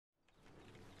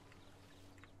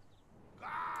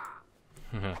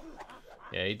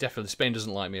Yeah, he definitely... Spain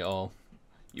doesn't like me at all.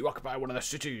 You occupy one of their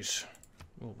cities.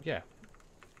 Well, yeah.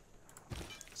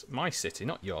 It's my city,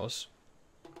 not yours.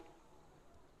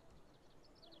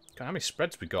 God, how many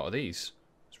spreads we got of these?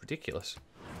 It's ridiculous.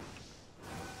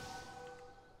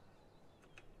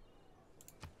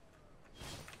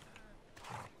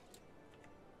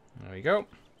 There we go.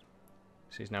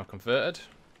 So he's now converted.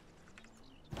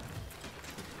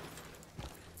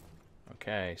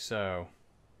 Okay, so...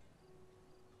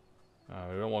 Oh,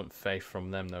 we don't want faith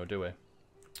from them though, do we?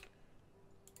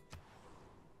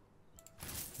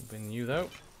 Bring you though.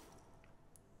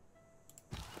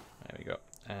 There we go.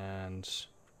 And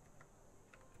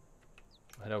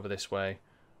we'll head over this way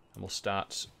and we'll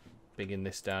start bigging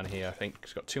this down here. I think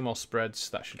it's got 2 more spreads.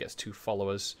 That should get us 2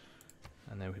 followers.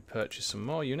 And then we purchase some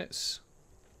more units.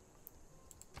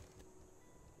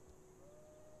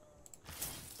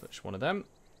 Purchase one of them.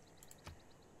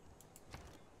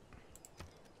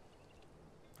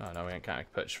 Oh no, we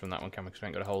can't purchase from that one, can we? Because we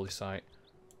ain't got a holy site.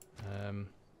 And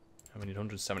we need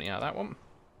 170 out of that one.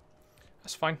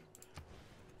 That's fine.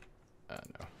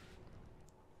 No.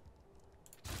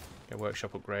 Get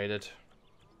workshop upgraded.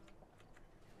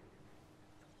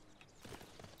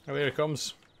 Oh, here it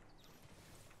comes.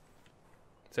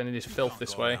 Sending his filth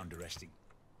this way.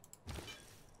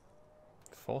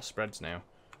 4 spreads now.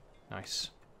 Nice.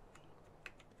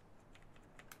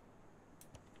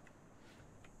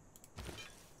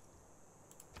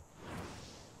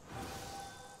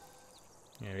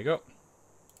 There we go.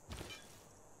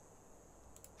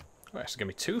 Oh, it's going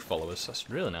to be 2 followers. That's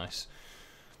really nice.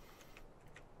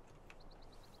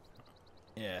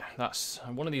 Yeah, that's...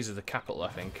 One of these is the capital, I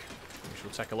think. Which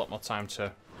will take a lot more time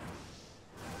to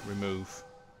remove.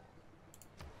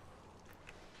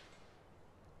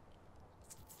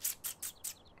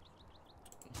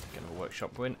 Get a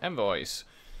workshop win. Envoys.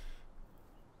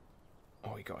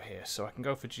 What we got here? So I can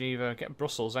go for Geneva, get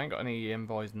Brussels. I ain't got any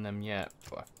envoys in them yet,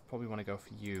 but I probably want to go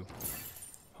for you.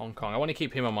 Hong Kong. I want to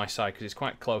keep him on my side because he's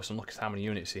quite close and look at how many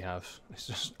units he has. It's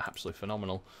just absolutely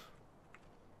phenomenal.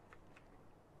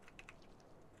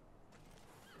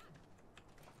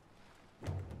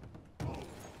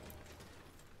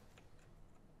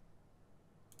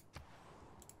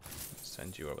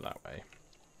 Send you over that way.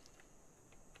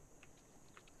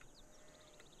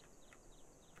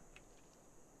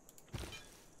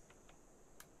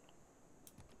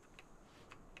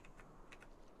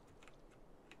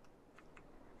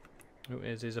 Who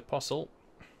is his apostle?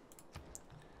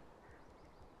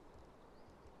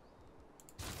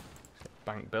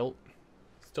 Bank built.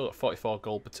 Still got 44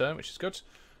 gold per turn, which is good.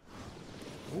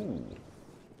 Ooh.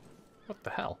 What the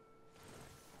hell?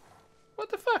 What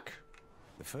the fuck?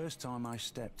 The first time I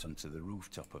stepped onto the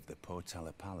rooftop of the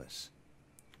Portala Palace,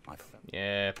 I felt...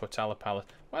 Yeah, Portala Palace.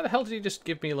 Why the hell did he just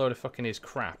give me a load of fucking his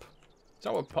crap?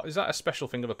 Is that a special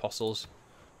thing of apostles?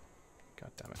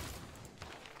 God damn it.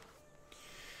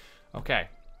 Okay.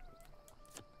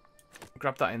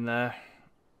 Grab that in there.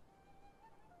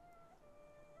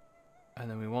 And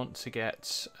then we want to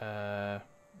get the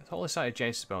Holy Site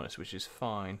Adjacent bonus, which is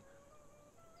fine.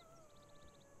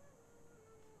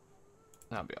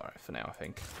 That'll be alright for now, I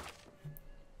think.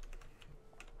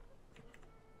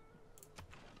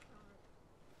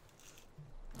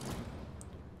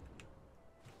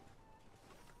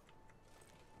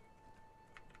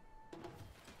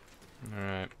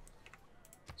 Alright.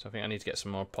 So I think I need to get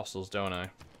some more apostles, don't I?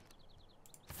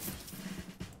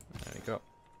 There we go.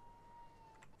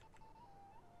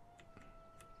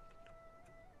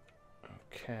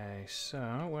 Okay, so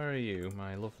where are you,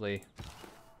 my lovely...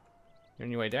 You're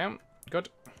on your way down? Good.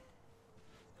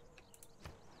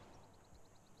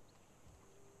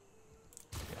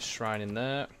 Get a shrine in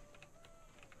there.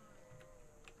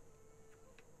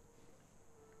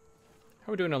 How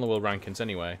are we doing on the world rankings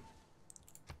anyway?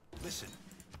 Listen,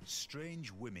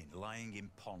 strange women lying in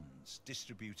ponds,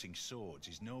 distributing swords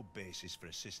is no basis for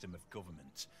a system of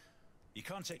government. You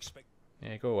can't expect...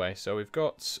 Yeah, go away. So we've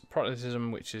got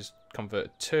Protestantism, which is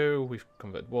converted 2. We've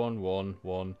converted 1, 1,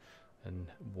 1, and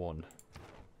 1.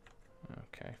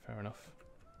 Okay, fair enough.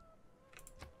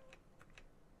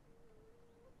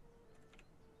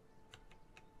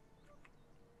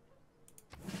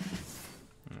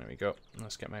 There we go.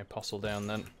 Let's get my apostle down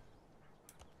then.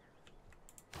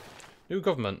 New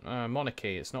government.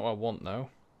 Monarchy. It's not what I want though.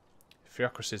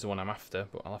 Theocracy is the one I'm after,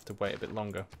 but I'll have to wait a bit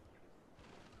longer.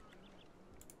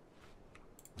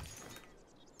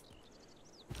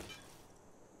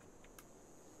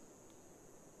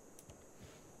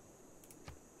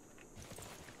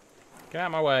 Get out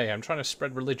of my way, I'm trying to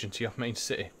spread religion to your main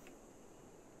city.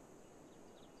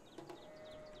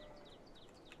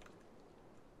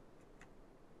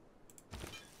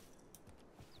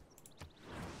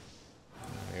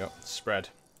 spread.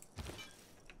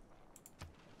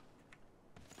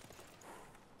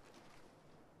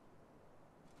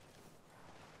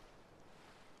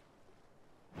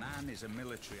 Man is a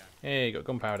military. Hey, you got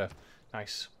gunpowder.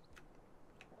 Nice.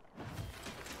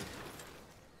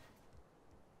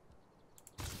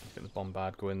 Get the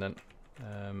bombard going then.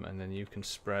 And then you can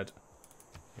spread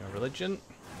your religion.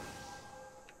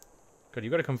 Good,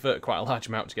 you've got to convert quite a large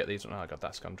amount to get these. Oh god,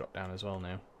 that's gone drop down as well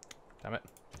now. Damn it.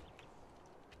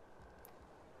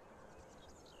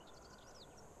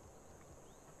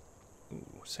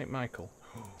 Ooh, St. Michael.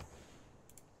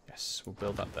 Yes, we'll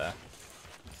build that there.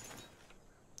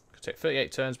 Could take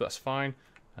 38 turns, but that's fine.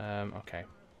 Okay.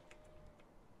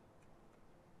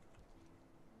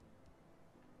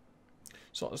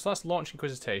 So that's launch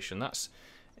Inquisition. That's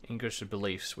English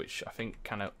beliefs, which I think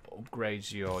kind of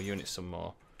upgrades your units some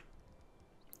more.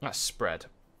 That's spread.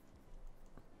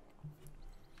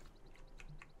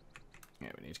 Yeah,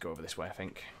 we need to go over this way, I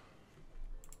think.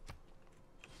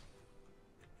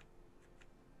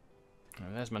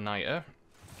 And there's my niter.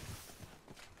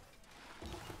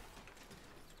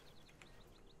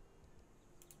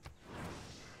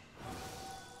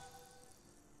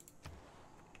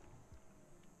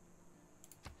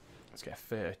 Let's get a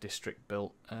theatre district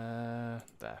built. There.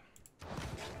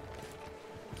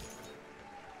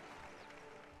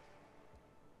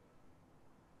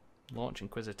 Launch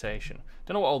Inquisition.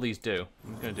 Don't know what all these do.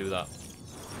 I'm going to do that.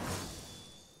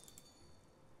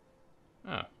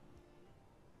 Oh.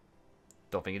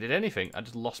 Don't think it did anything. I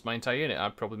just lost my entire unit. I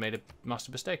probably made a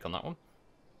massive mistake on that one.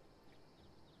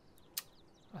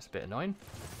 That's a bit annoying.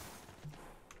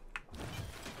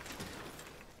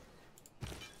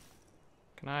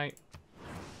 Can I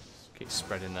keep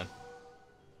spreading then?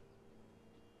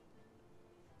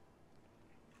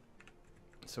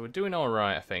 So we're doing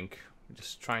alright, I think. We're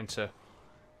just trying to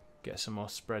get some more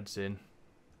spreads in.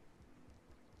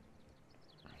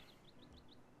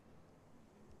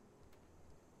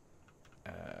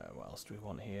 What else do we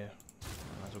want here?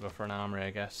 Might as well go for an armory,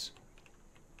 I guess.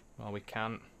 Well, we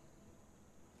can.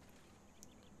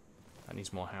 That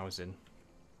needs more housing.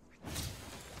 I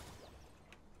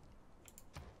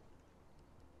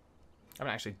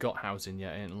haven't actually got housing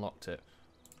yet. I ain't unlocked it.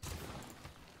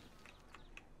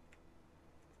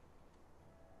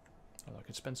 Although I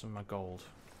could spend some of my gold.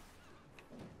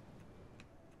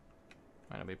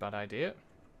 Might not be a bad idea.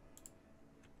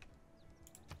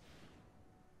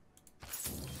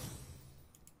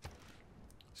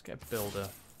 Let's get a builder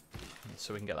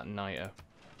so we can get that niter.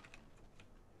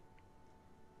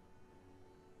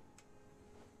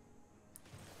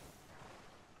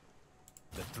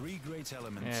 The three great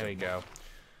elements. There we go.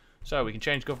 So we can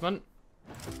change government.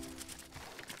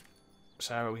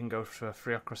 So we can go for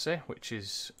theocracy, which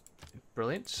is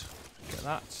brilliant. Get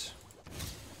that.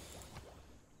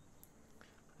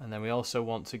 And then we also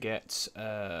want to get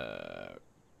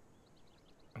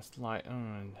it's like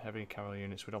heavy cavalry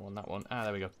units. We don't want that one. Ah,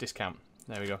 there we go. Discount.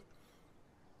 There we go.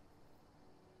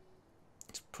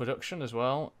 It's production as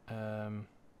well.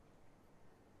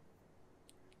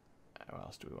 What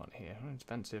else do we want here?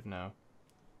 Expensive now.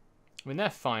 I mean, they're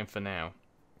fine for now.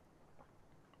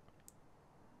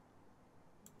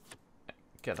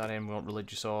 Get that in. We want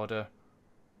religious order.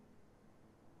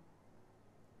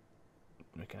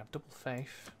 We can have double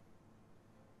faith.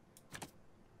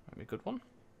 Might be a good one.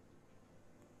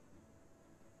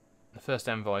 The first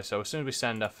envoy. So as soon as we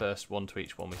send our first one to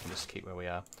each one, we can just keep where we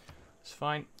are. It's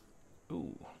fine.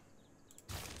 Ooh.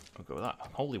 I'll go with that.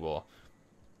 Holy War.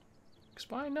 Because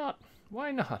why not?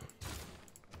 Why not?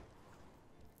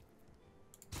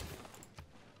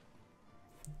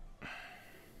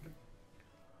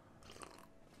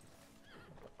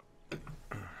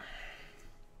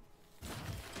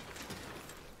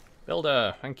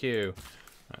 Builder, thank you.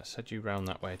 Let's head you round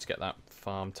that way to get that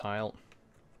farm tile.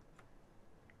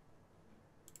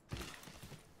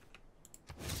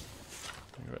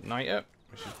 You're at niter,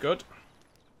 which is good.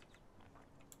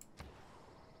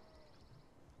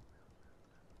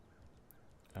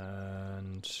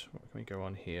 And what can we go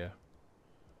on here?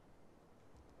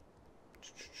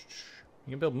 You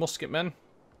can build musketmen,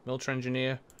 military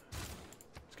engineer.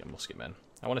 Let's get musketmen.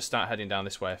 I want to start heading down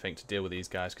this way, I think, to deal with these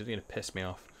guys because they're going to piss me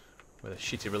off with a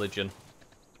shitty religion.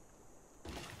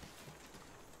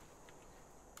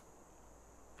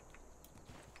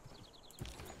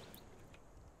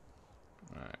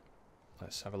 Alright,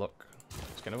 let's have a look.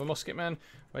 Let's get another musketman.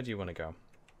 Where do you want to go?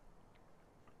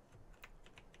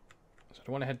 So I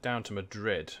don't want to head down to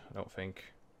Madrid, I don't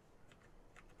think.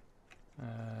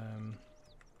 Well,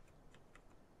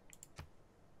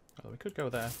 we could go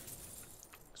there.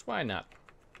 Because why not?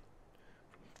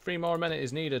 3 more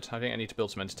amenities needed. I think I need to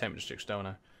build some entertainment districts, don't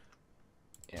I?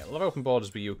 Yeah, we'll have open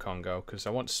borders with you, Congo, because I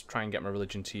want to try and get my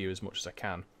religion to you as much as I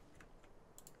can.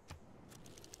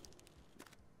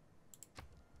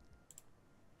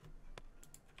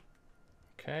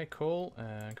 Okay, cool.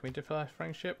 Can we defer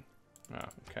friendship? Oh,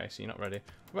 okay, so you're not ready.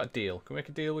 What about a deal? Can we make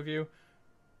a deal with you?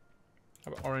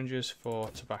 How about oranges for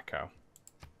tobacco?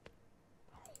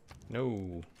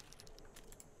 No.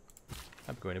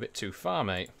 I'm going a bit too far,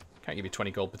 mate. Can't give you 20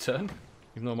 gold per turn,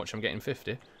 even though much I'm getting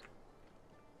 50.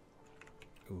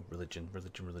 Ooh, religion.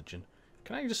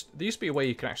 Can I just... There used to be a way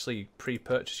you can actually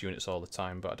pre-purchase units all the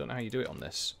time, but I don't know how you do it on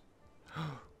this.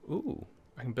 Ooh,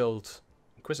 I can build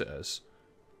Inquisitors.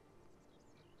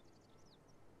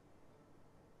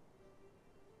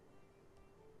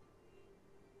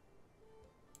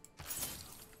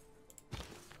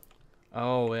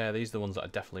 Oh, yeah, these are the ones that I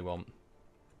definitely want.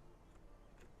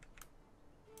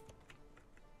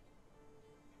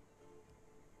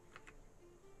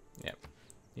 Yep.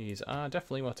 These are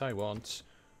definitely what I want.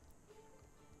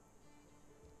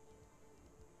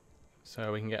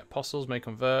 So we can get apostles, may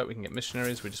convert, we can get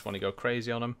missionaries, we just want to go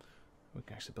crazy on them. We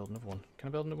can actually build another one. Can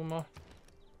I build another one more?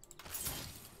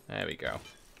 There we go.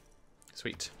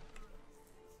 Sweet.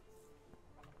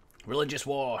 Religious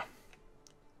war.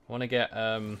 I want to get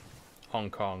Hong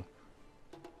Kong.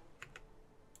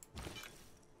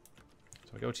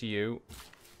 So we go to you.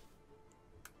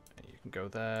 You can go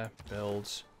there, build.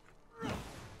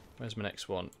 Where's my next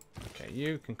one? Okay,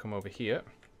 you can come over here.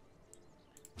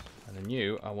 And then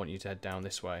you, I want you to head down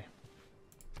this way.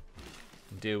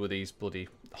 And deal with these bloody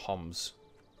Homs.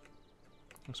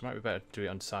 So it might be better to do it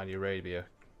on Saudi Arabia.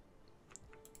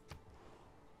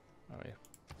 Oh yeah.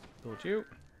 Build you.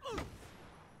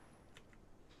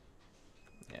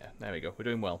 Yeah, there we go. We're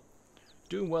doing well.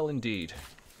 Doing well indeed.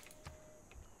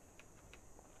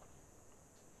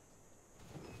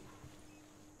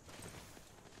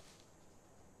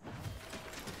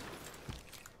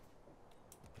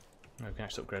 We can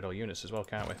actually upgrade all units as well,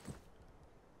 can't we?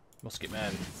 Musket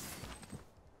men.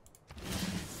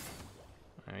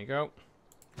 There you go.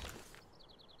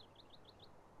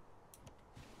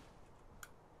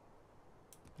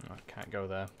 Oh, I can't go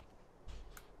there.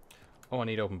 Oh, I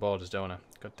need open borders, don't I?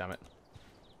 God damn it.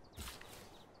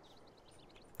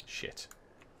 Shit.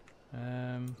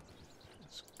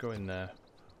 Let's go in there.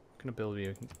 I'm gonna build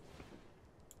you.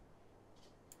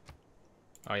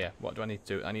 Oh yeah, what do I need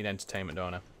to do? I need entertainment,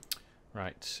 don't I?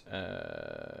 Right,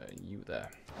 you there.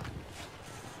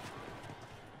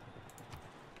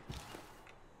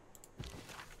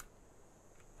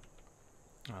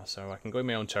 Oh, so I can go in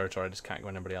my own territory, I just can't go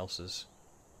in anybody else's.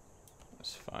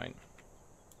 That's fine.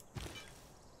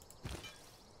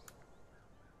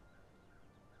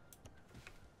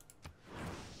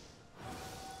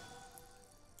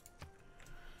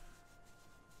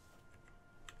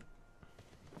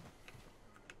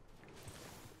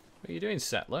 What are you doing,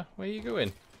 settler? Where are you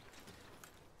going?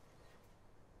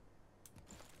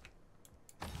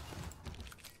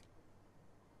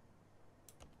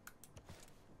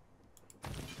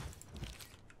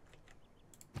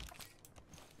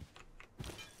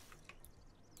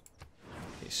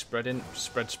 Okay, spreading,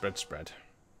 spread.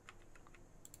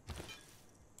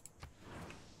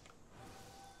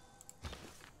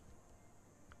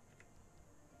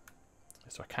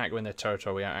 So I can't go in their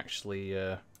territory without actually...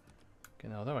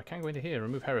 although I can go into here,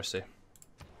 remove heresy.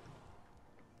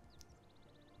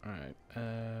 Alright, do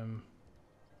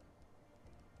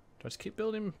I just keep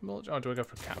building or do I go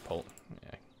for a catapult?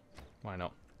 Yeah, why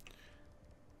not?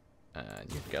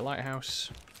 And you can get a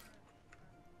lighthouse.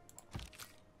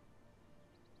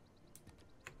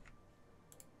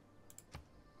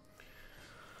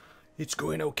 It's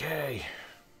going okay.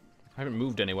 I haven't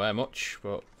moved anywhere much,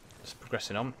 but it's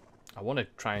progressing on. I want to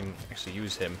try and actually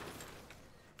use him.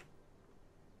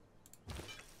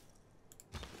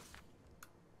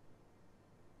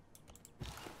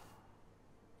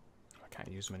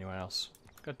 Use them anywhere else.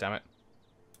 God damn it.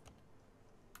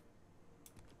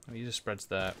 I'll use the spreads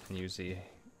there and use the...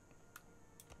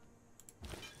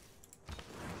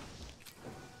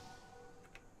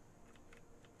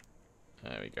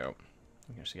 There we go.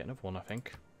 We can actually get another one, I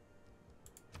think.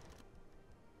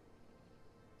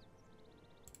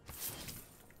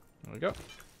 There we go.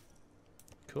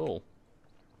 Cool.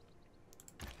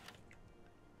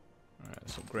 Alright,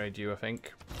 let's upgrade you, I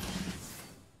think.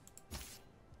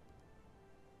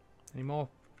 Any more?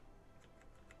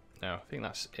 No, I think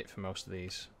that's it for most of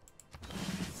these.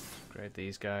 Upgrade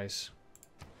these guys.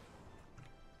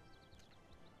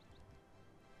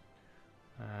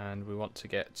 And we want to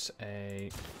get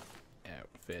a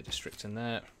fear district in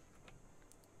there.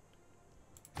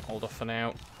 Hold off for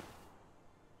now.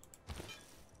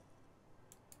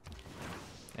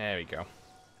 There we go.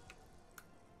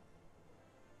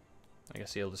 I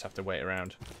guess he'll just have to wait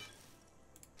around.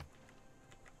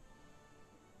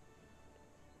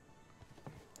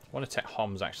 I want to take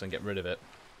Homs actually and get rid of it.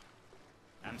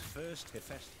 And first,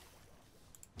 Hephaestus.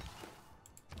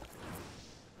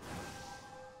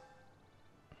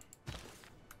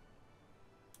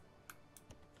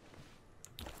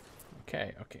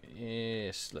 Okay, okay,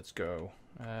 yes, let's go.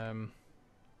 Let's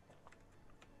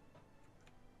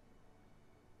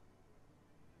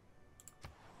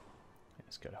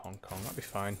go to Hong Kong, that'll be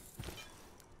fine.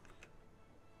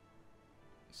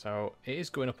 So, it is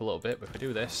going up a little bit, but if we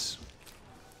do this,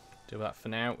 do that for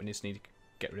now, we just need to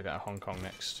get rid of it at Hong Kong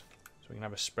next. So we can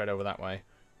have a spread over that way.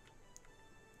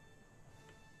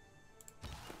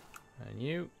 And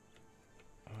you,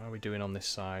 how are we doing on this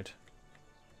side?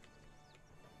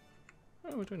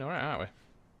 Oh, we're doing alright, aren't we?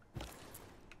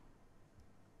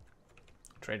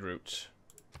 Trade routes.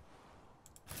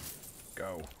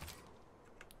 Go.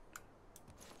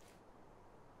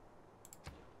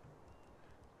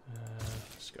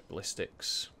 Let's go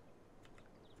ballistics.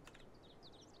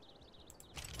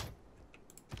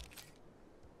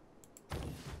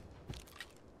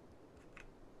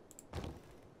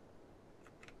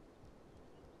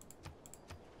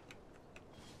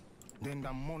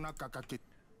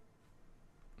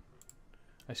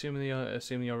 Assuming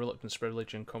your reluctance to spread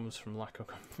religion comes from lack of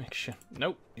conviction.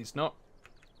 Nope, it's not.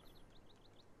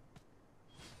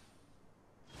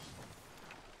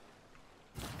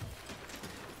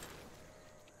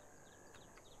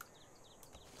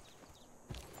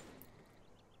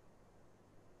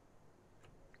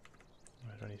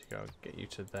 Where do I need to go? Get you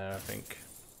to there, I think.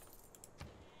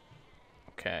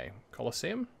 Okay,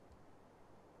 Colosseum?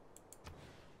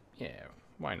 Yeah,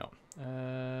 why not?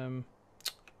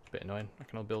 Bit annoying. I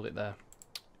can build it there.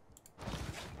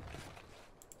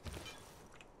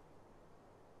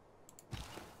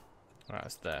 Alright,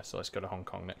 it's there. So let's go to Hong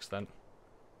Kong next then.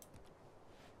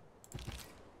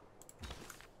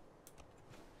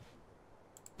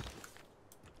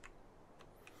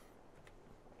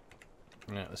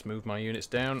 Yeah, let's move my units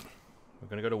down. We're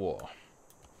going to go to war.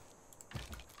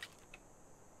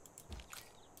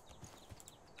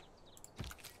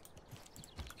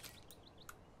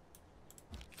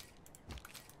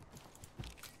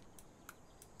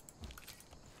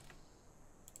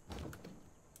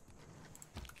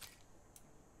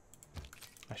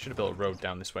 I should have built a road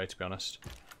down this way, to be honest.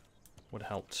 Would have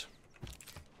helped.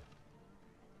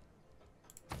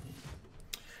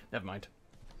 Never mind.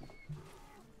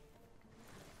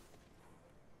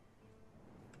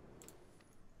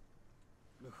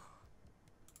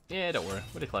 Yeah, don't worry.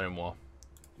 We're declaring war.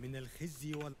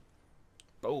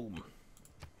 Boom.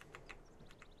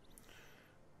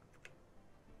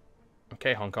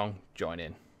 Okay, Hong Kong, join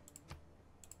in.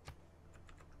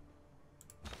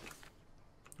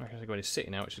 I guess I go in his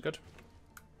city now, which is good.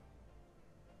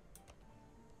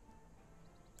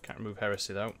 Can't remove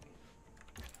heresy though.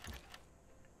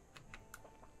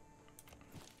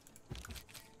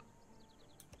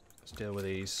 Let's deal with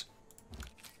these.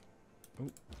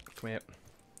 Ooh, come here.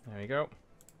 There we go.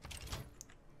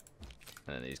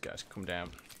 And then these guys come down.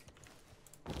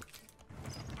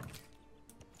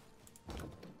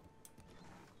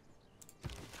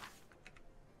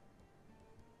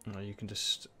 Oh, you can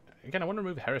just... Again, I want to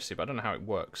remove heresy, but I don't know how it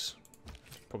works.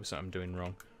 It's probably something I'm doing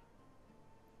wrong.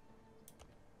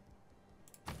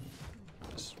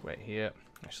 Let's wait here.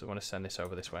 Actually, I want to send this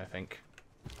over this way, I think.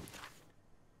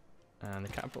 And the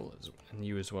capital is, and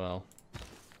you as well.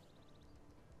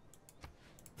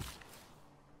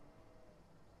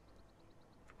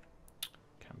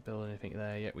 Can't build anything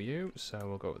there yet with you, so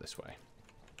we'll go this way.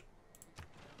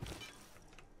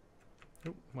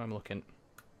 Oh, where am I looking?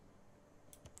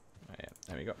 Oh, yeah,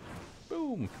 there we go.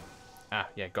 Boom! Ah,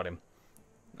 yeah, got him.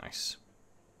 Nice.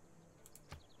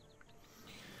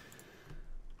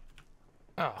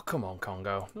 Oh, come on,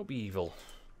 Congo. Don't be evil.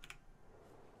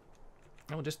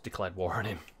 I just declared war on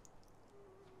him.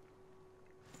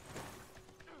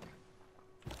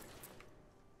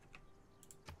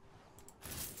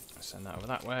 Send that over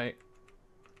that way.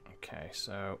 Okay,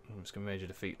 so I'm just going to major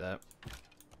defeat there.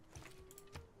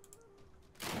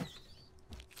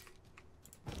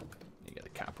 You get the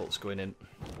catapults going in.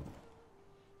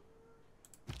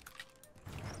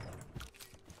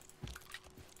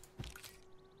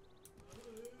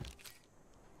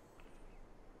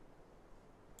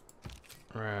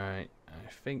 Right, I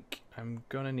think I'm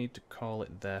gonna need to call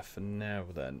it there for now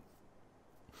then.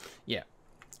 Yeah,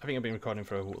 I think I've been recording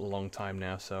for a long time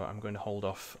now, so I'm going to hold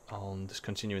off on just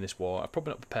continuing this war. I'm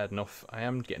probably not prepared enough. I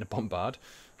am getting a bombard.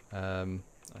 I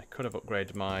could have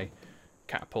upgraded my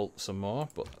catapult some more,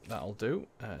 but that'll do.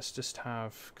 Let's just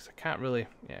have, because I can't really,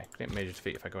 yeah, get major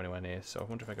defeat if I go anywhere near. So I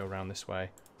wonder if I go around this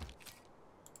way.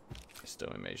 It's still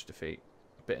in major defeat.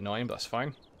 A bit annoying, but that's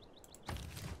fine.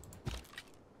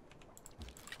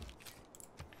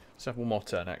 Let's have one more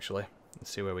turn actually, and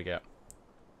see where we get.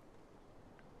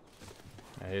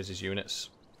 Here's his units.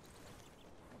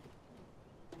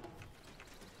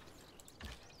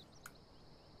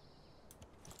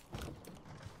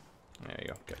 There you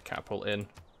go, get a catapult in.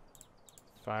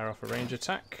 Fire off a range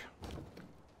attack.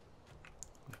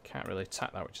 Can't really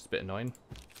attack that, which is a bit annoying.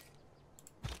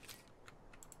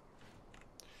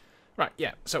 Right,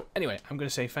 yeah, so anyway, I'm going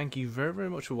to say thank you very,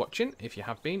 very much for watching, if you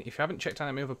have been. If you haven't checked out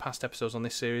any other past episodes on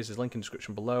this series, there's a link in the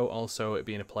description below. Also, it'll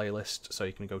be in a playlist, so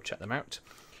you can go check them out.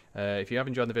 If you have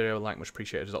enjoyed the video, like, much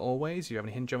appreciated as always. If you have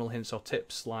any general hints or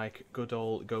tips like good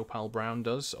old Gopal Brown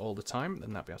does all the time,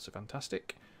 then that'd be absolutely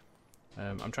fantastic.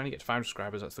 I'm trying to get to 5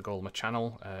 subscribers, that's the goal of my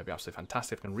channel. It'd be absolutely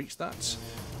fantastic if I can reach that.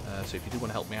 So if you do want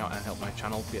to help me out and help my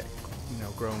channel get,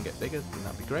 grow and get bigger, then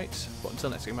that'd be great. But until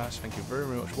next time, guys, thank you very,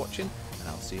 very much for watching, and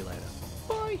I'll see you later.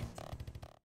 Bye!